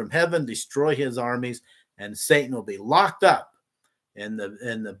come down from heaven, destroy his armies, and Satan will be locked up in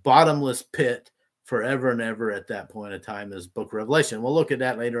the bottomless pit forever and ever at that point of time, is Book of Revelation. We'll look at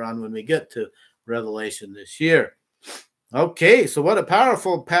that later on when we get to Revelation this year. Okay, so what a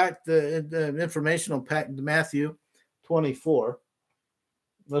powerful packed, informational packed Matthew 24.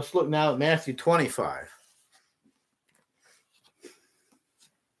 Let's look now at Matthew 25.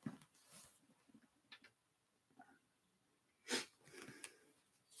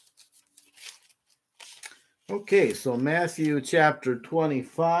 Okay, so Matthew chapter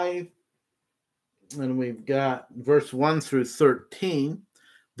 25, and we've got verse 1 through 13.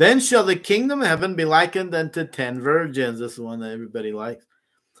 Then shall the kingdom of heaven be likened unto 10 virgins, this is one that everybody likes,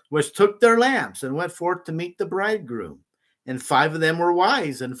 which took their lamps and went forth to meet the bridegroom. And 5 of them were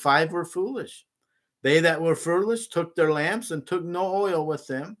wise, and 5 were foolish. They that were foolish took their lamps and took no oil with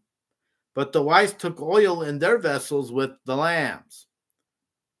them, but the wise took oil in their vessels with the lamps.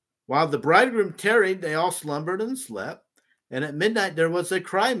 While the bridegroom tarried, they all slumbered and slept. And at midnight there was a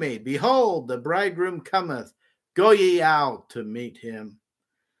cry made, Behold, the bridegroom cometh, go ye out to meet him.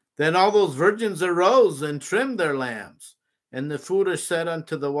 Then all those virgins arose and trimmed their lamps. And the foolish said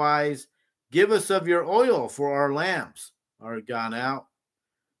unto the wise, Give us of your oil, for our lamps are gone out.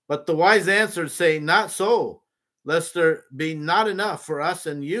 But the wise answered, saying, Not so, lest there be not enough for us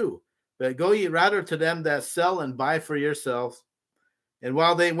and you. But go ye rather to them that sell and buy for yourselves. And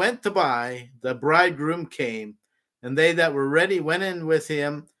while they went to buy, the bridegroom came, and they that were ready went in with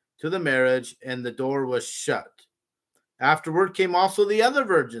him to the marriage, and the door was shut. Afterward came also the other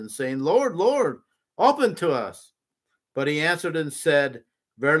virgins, saying, Lord, Lord, open to us. But he answered and said,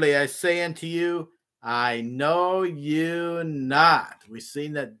 Verily I say unto you, I know you not. We've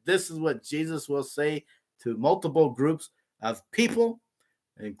seen that this is what Jesus will say to multiple groups of people,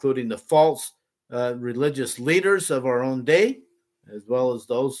 including the false religious leaders of our own day, as well as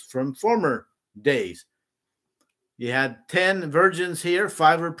those from former days. You had 10 virgins here,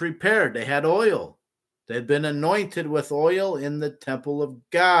 5 were prepared. They had oil. They had been anointed with oil in the temple of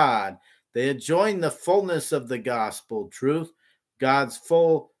God. They had joined the fullness of the gospel truth, God's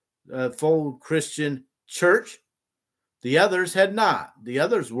full Christian church. The others had not. The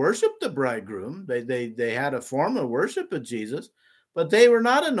others worshiped the bridegroom. They had a form of worship of Jesus, but they were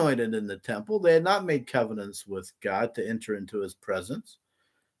not anointed in the temple. They had not made covenants with God to enter into his presence.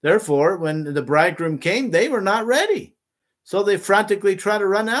 Therefore, when the bridegroom came, they were not ready. So they frantically try to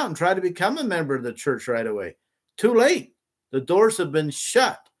run out and try to become a member of the church right away. Too late. The doors have been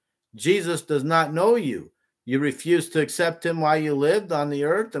shut. Jesus does not know you. You refused to accept him while you lived on the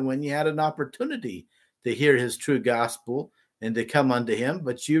earth and when you had an opportunity to hear his true gospel and to come unto him,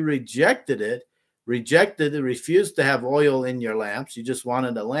 but you rejected it, refused to have oil in your lamps. You just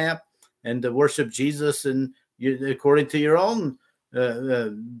wanted a lamp and to worship Jesus and according to your own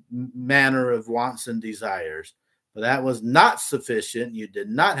manner of wants and desires. But that was not sufficient. You did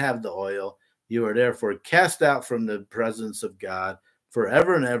not have the oil. You are therefore cast out from the presence of God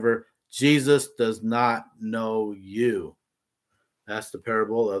forever and ever. Jesus does not know you. That's the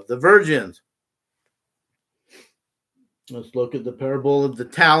parable of the virgins. Let's look at the parable of the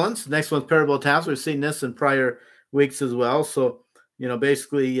talents. Next one's parable of talents. We've seen this in prior weeks as well. So,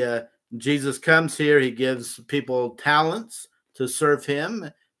 basically Jesus comes here. He gives people talents to serve him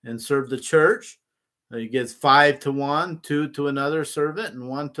and serve the church. He gives 5 to one, 2 to another servant, and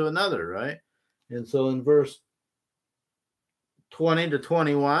 1 to another, right? And so in verse 20 to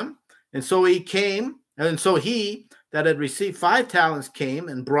 21, and so he that had received 5 talents came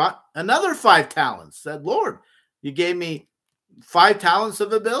and brought another 5 talents, said, Lord, you gave me 5 talents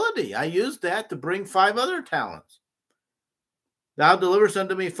of ability. I used that to bring 5 other talents. Thou deliverest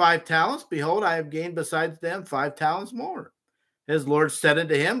unto me 5 talents. Behold, I have gained besides them 5 talents more. His Lord said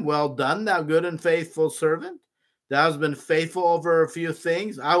unto him, Well done, thou good and faithful servant. Thou hast been faithful over a few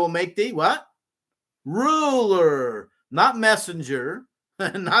things. I will make thee what? Ruler, not messenger,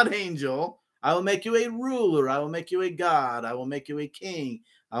 not angel. I will make you a ruler. I will make you a God. I will make you a king.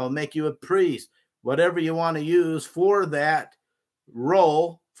 I will make you a priest. Whatever you want to use for that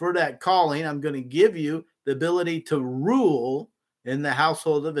role, for that calling, I'm going to give you the ability to rule in the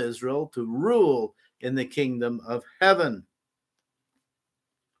household of Israel, to rule in the kingdom of heaven.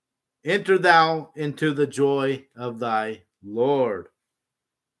 Enter thou into the joy of thy Lord.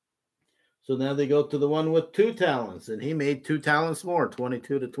 So now they go to the one with 2 talents, and he made 2 talents more,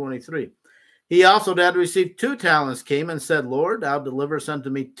 22 to 23. He also that received 2 talents came and said, Lord, thou deliverest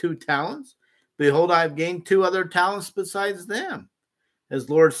unto me 2 talents. Behold, I have gained 2 other talents besides them. His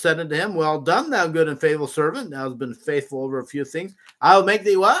Lord said unto him, Well done, thou good and faithful servant. Thou hast been faithful over a few things. I will make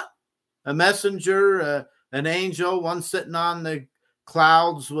thee what? A messenger, an angel, one sitting on the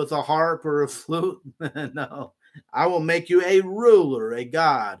clouds with a harp or a flute. No, I will make you a ruler, a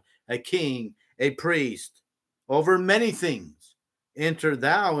God, a king, a priest over many things. Enter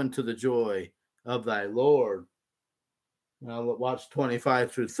thou into the joy of thy Lord. Now watch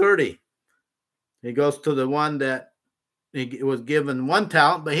 25 through 30. He goes to the one that he was given 1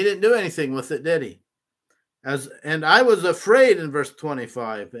 talent, but he didn't do anything with it, did he? And I was afraid in verse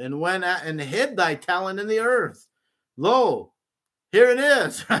 25, and went out and hid thy talent in the earth. Lo, here it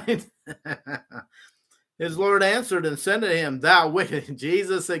is, right? His Lord answered and said to him, Thou wicked.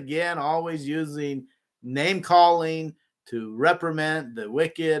 Jesus again, always using name calling to reprimand the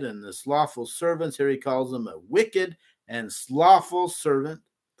wicked and the slothful servants. Here he calls them a wicked and slothful servant.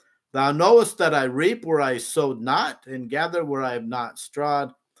 Thou knowest that I reap where I sowed not, and gather where I have not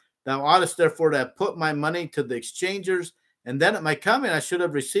strawed. Thou oughtest therefore to have put my money to the exchangers, and then at my coming I should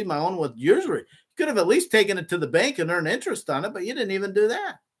have received my own with usury. You could have at least taken it to the bank and earned interest on it, but you didn't even do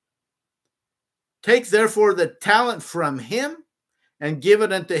that. Take therefore the talent from him, and give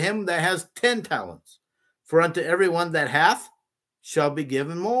it unto him that has 10 talents. For unto every one that hath shall be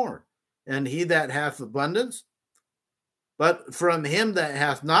given more, and he that hath abundance. But from him that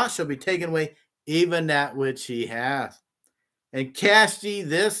hath not shall be taken away even that which he hath. And cast ye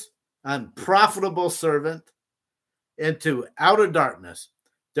this unprofitable servant into outer darkness.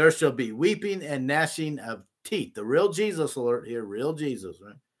 There shall be weeping and gnashing of teeth. The real Jesus alert here, real Jesus,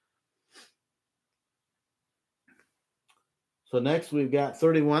 right? So next we've got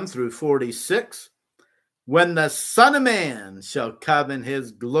 31 through 46. When the Son of Man shall come in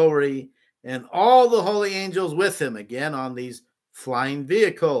his glory, and all the holy angels with him, again on these flying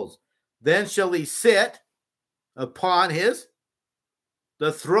vehicles, then shall he sit upon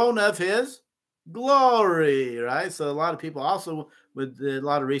the throne of his glory, right? So a lot of people also, a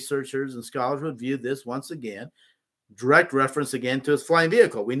lot of researchers and scholars would view this once again, direct reference again to his flying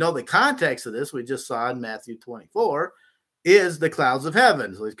vehicle. We know the context of this, we just saw in Matthew 24, is the clouds of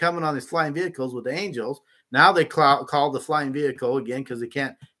heaven. So he's coming on these flying vehicles with the angels. Now they call the flying vehicle again because it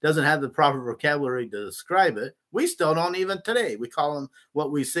doesn't have the proper vocabulary to describe it. We still don't even today. We call them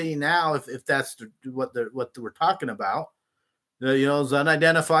what we see now, if that's what we're talking about. It's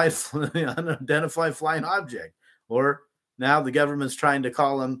unidentified flying object. Or now the government's trying to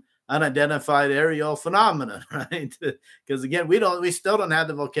call them unidentified aerial phenomenon, right? Because again, we still don't have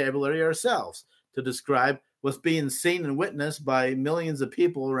the vocabulary ourselves to describe what's being seen and witnessed by millions of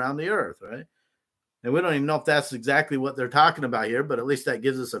people around the earth, right? And we don't even know if that's exactly what they're talking about here, but at least that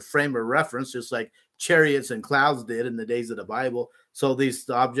gives us a frame of reference, just like chariots and clouds did in the days of the Bible. So these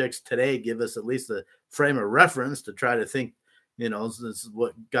objects today give us at least a frame of reference to try to think, this is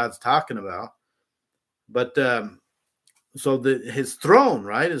what God's talking about. But so his throne,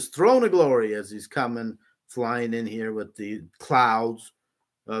 right? His throne of glory as he's coming, flying in here with the clouds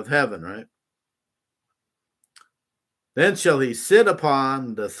of heaven, right? Then shall he sit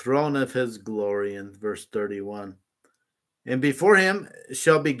upon the throne of his glory in verse 31. And before him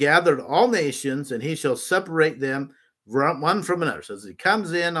shall be gathered all nations, and he shall separate them one from another. So as he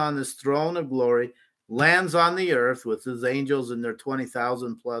comes in on this throne of glory, lands on the earth with his angels and their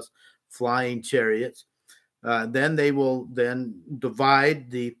 20,000 plus flying chariots, then they will then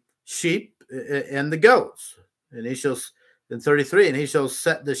divide the sheep and the goats. And he shall, in 33, and he shall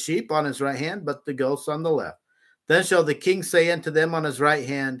set the sheep on his right hand, but the goats on the left. Then shall the king say unto them on his right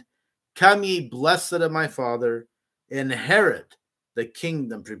hand, Come ye blessed of my Father, inherit the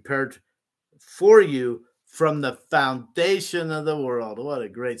kingdom prepared for you from the foundation of the world. What a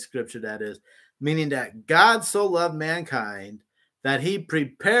great scripture that is. Meaning that God so loved mankind that he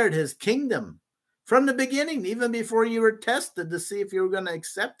prepared his kingdom from the beginning, even before you were tested to see if you were going to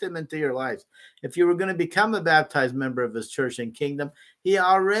accept him into your life. If you were going to become a baptized member of his church and kingdom, he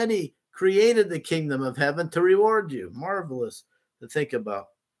already created the kingdom of heaven to reward you. Marvelous to think about.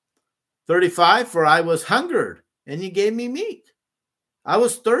 35, for I was hungered, and you gave me meat. I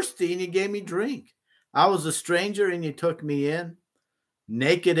was thirsty, and you gave me drink. I was a stranger, and you took me in.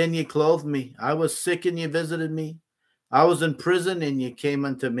 Naked, and you clothed me. I was sick, and you visited me. I was in prison, and you came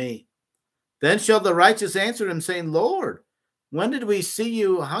unto me. Then shall the righteous answer him, saying, Lord, when did we see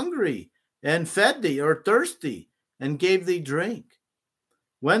you hungry, and fed thee, or thirsty, and gave thee drink?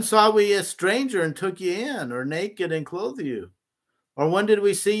 When saw we a stranger and took you in, or naked and clothed you? Or when did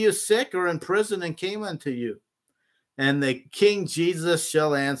we see you sick or in prison and came unto you? And the King Jesus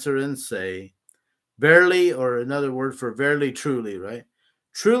shall answer and say, Verily, or another word for verily, truly, right?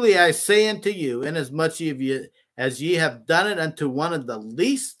 Truly I say unto you, inasmuch as ye have done it unto one of the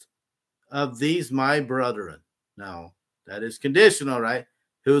least of these my brethren. Now, that is conditional, right?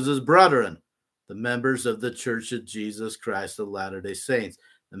 Who's his brethren? The members of the Church of Jesus Christ of Latter-day Saints.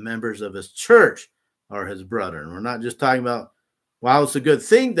 The members of his church are his brethren. We're not just talking about, wow, it's a good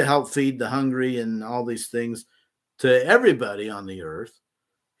thing to help feed the hungry and all these things to everybody on the earth.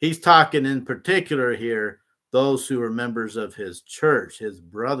 He's talking in particular here, those who are members of his church, his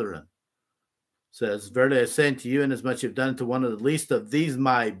brethren. Says, Verily I say unto you, inasmuch you've done it to one of the least of these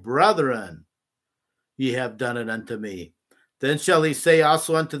my brethren, ye have done it unto me. Then shall he say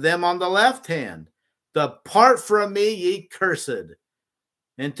also unto them on the left hand, Depart from me, ye cursed,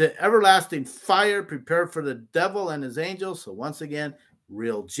 into everlasting fire prepared for the devil and his angels. So once again,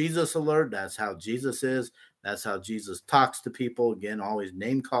 real Jesus alert. That's how Jesus is. That's how Jesus talks to people. Again, always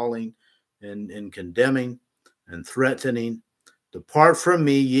name calling and condemning and threatening. Depart from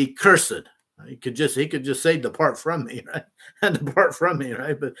me, ye cursed. He could just say, depart from me, right? And depart from me,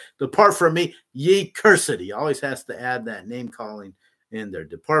 right? But depart from me, ye cursed. He always has to add that name calling in there.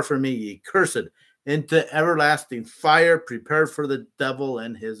 Depart from me, ye cursed, into everlasting fire prepared for the devil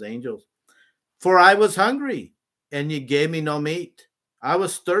and his angels. For I was hungry, and you gave me no meat. I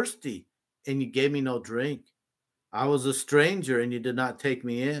was thirsty, and you gave me no drink. I was a stranger, and you did not take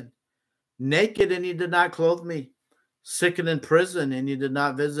me in. Naked, and you did not clothe me. Sick and in prison, and you did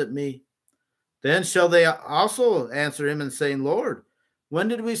not visit me. Then shall they also answer him and say, Lord, when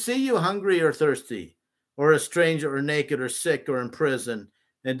did we see you hungry or thirsty, or a stranger or naked or sick or in prison,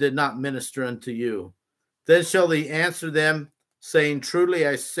 and did not minister unto you? Then shall he answer them, saying, Truly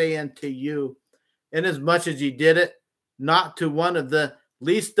I say unto you, inasmuch as ye did it not to one of the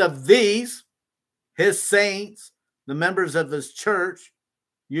least of these, his saints, the members of his church,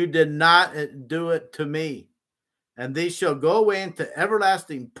 you did not do it to me. And these shall go away into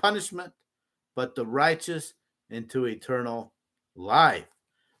everlasting punishment, but the righteous into eternal life.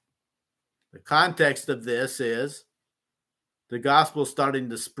 The context of this is the gospel starting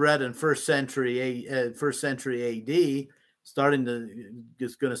to spread in first century AD, it's going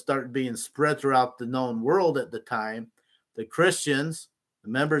to start being spread throughout the known world at the time. The Christians, the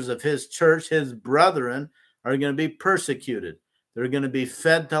members of his church, his brethren, are going to be persecuted. They're going to be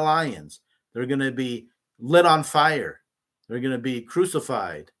fed to lions. They're going to be lit on fire. They're going to be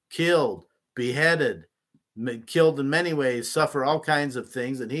crucified, killed, beheaded, killed in many ways, suffer all kinds of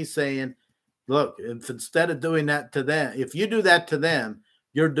things. And he's saying, look, if instead of doing that to them, if you do that to them,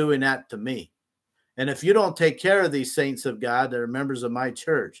 you're doing that to me. And if you don't take care of these saints of God that are members of my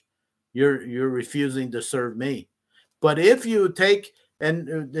church, you're refusing to serve me. But if you take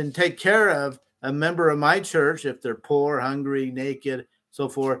and take care of a member of my church, if they're poor, hungry, naked, so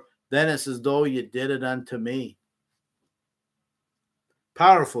forth, then it's as though you did it unto me.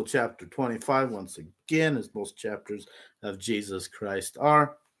 Powerful chapter 25, once again, as most chapters of Jesus Christ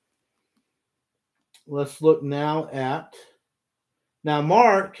are. Let's look now at,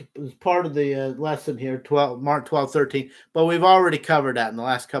 Mark is part of the lesson here, Mark 12:13, but we've already covered that in the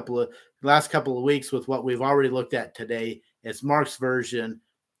last couple of weeks with what we've already looked at today. It's Mark's version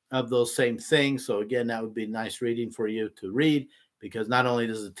of those same things. So again, that would be nice reading for you to read, because not only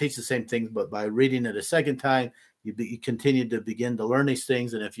does it teach the same things, but by reading it a second time, you continue to begin to learn these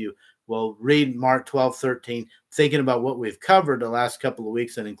things. And if you will read Mark 12:13, thinking about what we've covered the last couple of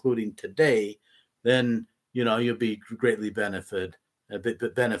weeks and including today, then you'll be greatly benefited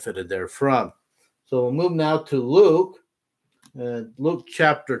therefrom. So we'll move now to Luke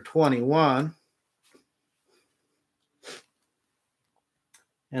chapter 21.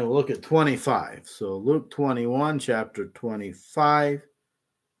 And we'll look at 25. So Luke 21, chapter 25.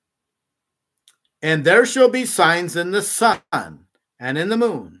 And there shall be signs in the sun and in the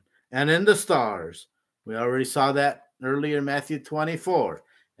moon and in the stars. We already saw that earlier in Matthew 24.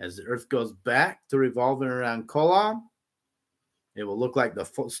 As the earth goes back to revolving around Kolob, it will look like the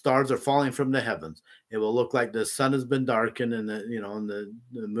stars are falling from the heavens. It will look like the sun has been darkened and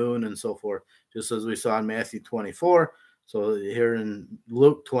the moon and so forth, just as we saw in Matthew 24. So here in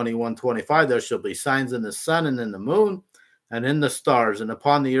Luke 21:25, there shall be signs in the sun and in the moon and in the stars, and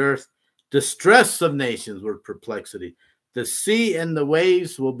upon the earth distress of nations with perplexity. The sea and the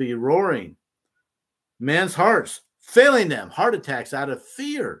waves will be roaring. Men's hearts failing them, heart attacks out of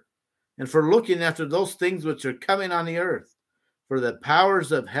fear, and for looking after those things which are coming on the earth. For the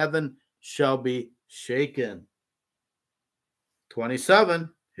powers of heaven shall be shaken. 27,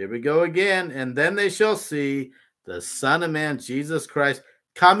 here we go again. And then they shall see the Son of Man, Jesus Christ,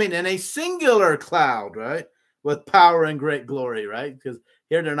 coming in a singular cloud, right? With power and great glory, right? Because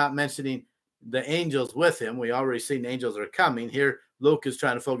here they're not mentioning the angels with him. We already seen angels are coming. Here, Luke is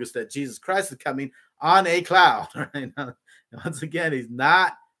trying to focus that Jesus Christ is coming on a cloud, right? Once again, he's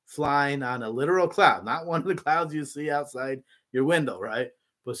not flying on a literal cloud, not one of the clouds you see outside your window, right?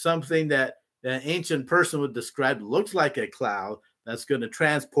 But something that an ancient person would describe looks like a cloud that's going to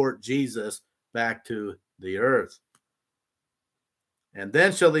transport Jesus back to the earth. And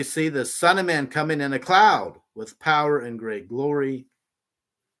then shall they see the Son of Man coming in a cloud with power and great glory.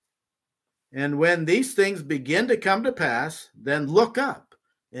 And when these things begin to come to pass, then look up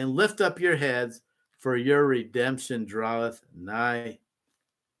and lift up your heads, for your redemption draweth nigh.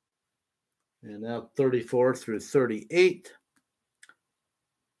 And now 34 through 38.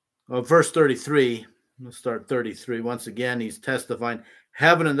 Well, verse 33, let's start 33. Once again, he's testifying,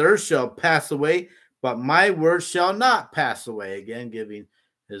 heaven and earth shall pass away, but my words shall not pass away. Again, giving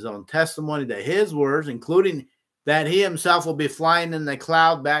his own testimony that his words, including that he himself will be flying in the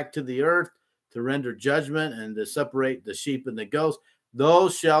cloud back to the earth to render judgment and to separate the sheep and the goats,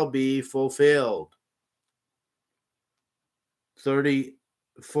 those shall be fulfilled.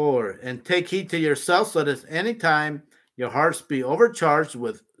 34, and take heed to yourselves, let us any time your hearts be overcharged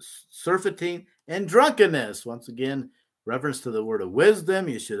with surfeiting and drunkenness. Once again, reference to the word of wisdom.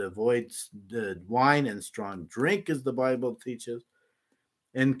 You should avoid wine and strong drink, as the Bible teaches,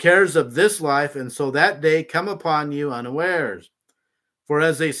 and cares of this life, and so that day come upon you unawares. For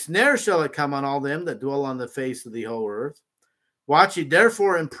as a snare shall it come on all them that dwell on the face of the whole earth. Watch ye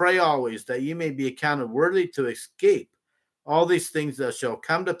therefore and pray always, that ye may be accounted worthy to escape all these things that shall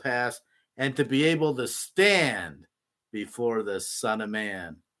come to pass, and to be able to stand before the Son of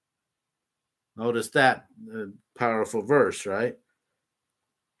Man. Notice that powerful verse, right?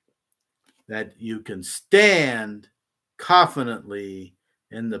 That you can stand confidently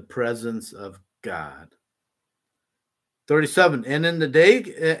in the presence of God. 37, and in the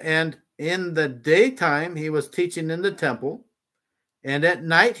daytime he was teaching in the temple, and at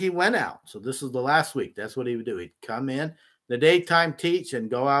night he went out. So this is the last week. That's what he would do. He'd come in the daytime, teach, and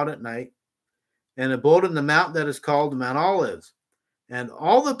go out at night, and abode in the mount that is called Mount Olives. And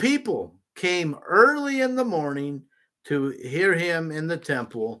all the people came early in the morning to hear him in the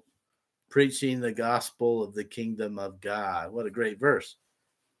temple, preaching the gospel of the kingdom of God. What a great verse.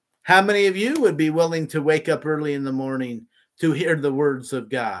 How many of you would be willing to wake up early in the morning to hear the words of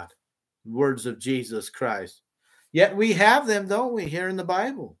God, words of Jesus Christ? Yet we have them, don't we, here in the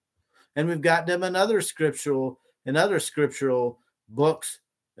Bible? And we've got them in other scriptural books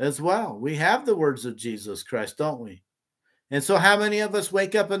as well. We have the words of Jesus Christ, don't we? And so how many of us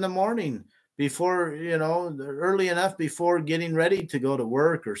wake up in the morning before, early enough before getting ready to go to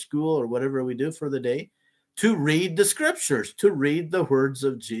work or school or whatever we do for the day to read the scriptures, to read the words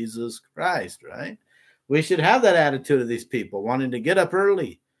of Jesus Christ, right? We should have that attitude of these people wanting to get up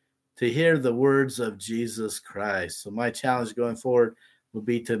early to hear the words of Jesus Christ. So my challenge going forward will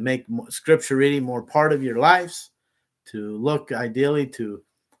be to make scripture reading more part of your lives, to look ideally to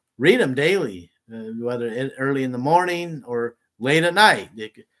read them daily, whether early in the morning or late at night.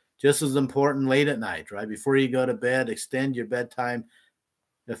 Just as important late at night, right? Before you go to bed, extend your bedtime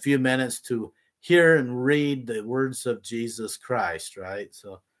a few minutes to hear and read the words of Jesus Christ, right?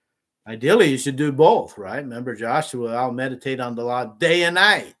 So ideally, you should do both, right? Remember Joshua, I'll meditate on the law day and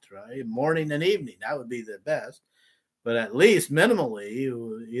night, right? Morning and evening. That would be the best. But at least minimally,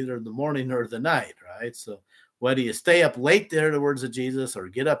 either the morning or the night, right? So whether you stay up late to hear the words of Jesus or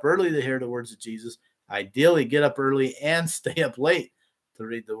get up early to hear the words of Jesus, ideally get up early and stay up late to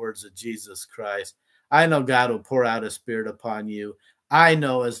read the words of Jesus Christ. I know God will pour out his Spirit upon you. I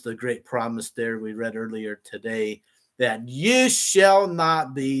know, as the great promise there we read earlier today, that you shall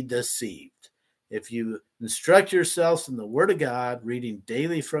not be deceived. If you instruct yourselves in the Word of God, reading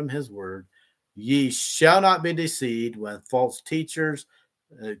daily from his Word, ye shall not be deceived when false teachers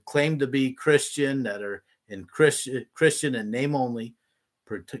claim to be Christian, that are in Christian in name only,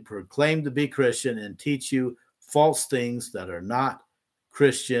 proclaim to be Christian and teach you false things that are not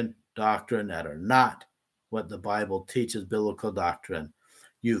Christian doctrine, that are not what the Bible teaches, biblical doctrine.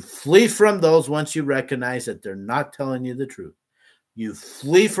 You flee from those once you recognize that they're not telling you the truth. You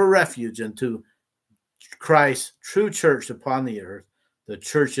flee for refuge into Christ's true church upon the earth, the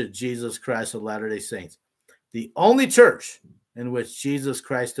Church of Jesus Christ of Latter-day Saints. The only church in which Jesus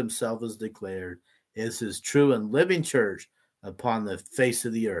Christ himself is declared is his true and living church upon the face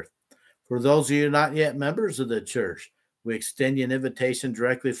of the earth. For those of you not yet members of the church, we extend you an invitation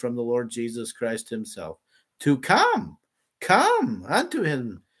directly from the Lord Jesus Christ himself to come unto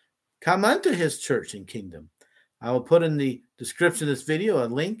him, come unto his church and kingdom. I will put in the description of this video a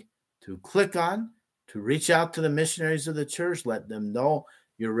link to click on, to reach out to the missionaries of the church, let them know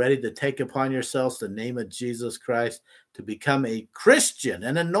you're ready to take upon yourselves the name of Jesus Christ, to become a Christian,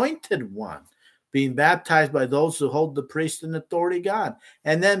 an anointed one, being baptized by those who hold the priest and authority of God,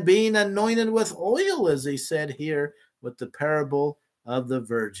 and then being anointed with oil, as he said here with the parable of the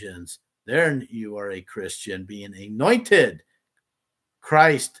virgins. There you are a Christian, being anointed.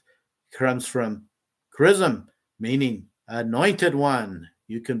 Christ comes from charism, meaning anointed one.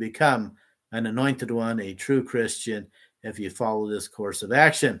 You can become an anointed one, a true Christian, if you follow this course of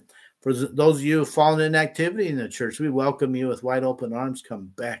action. For those of you who fallen in activity in the church, we welcome you with wide open arms.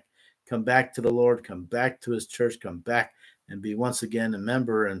 Come back to the Lord, come back to his church, come back and be once again a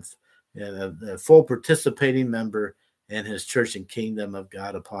member and a full participating member in his church and kingdom of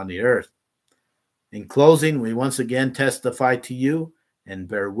God upon the earth. In closing, we once again testify to you and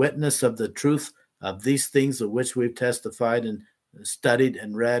bear witness of the truth of these things of which we've testified and studied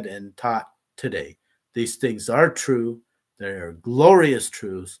and read and taught today. These things are true. They are glorious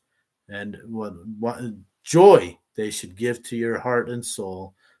truths, and what joy they should give to your heart and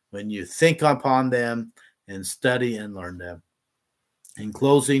soul when you think upon them and study and learn them. In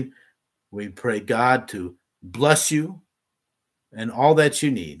closing, we pray God to bless you and all that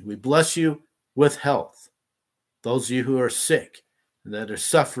you need. We bless you with health. Those of you who are sick, that are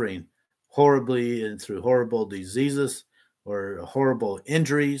suffering horribly and through horrible diseases or horrible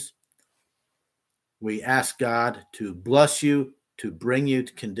injuries, we ask God to bless you, to bring you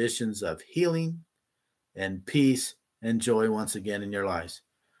to conditions of healing and peace and joy once again in your lives.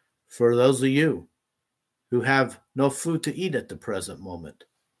 For those of you who have no food to eat at the present moment,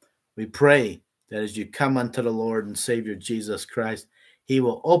 we pray that as you come unto the Lord and Savior Jesus Christ, he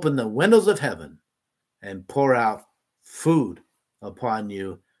will open the windows of heaven and pour out food upon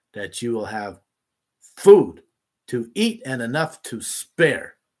you, that you will have food to eat and enough to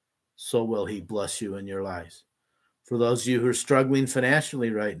spare. So will he bless you in your lives. For those of you who are struggling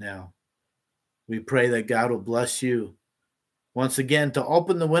financially right now, we pray that God will bless you once again to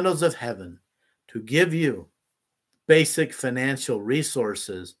open the windows of heaven, to give you basic financial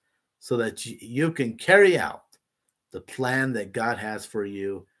resources so that you can carry out the plan that God has for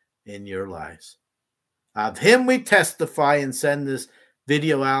you in your lives. Of him we testify and send this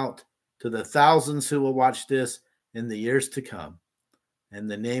video out to the thousands who will watch this in the years to come. In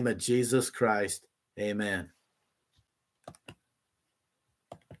the name of Jesus Christ, amen.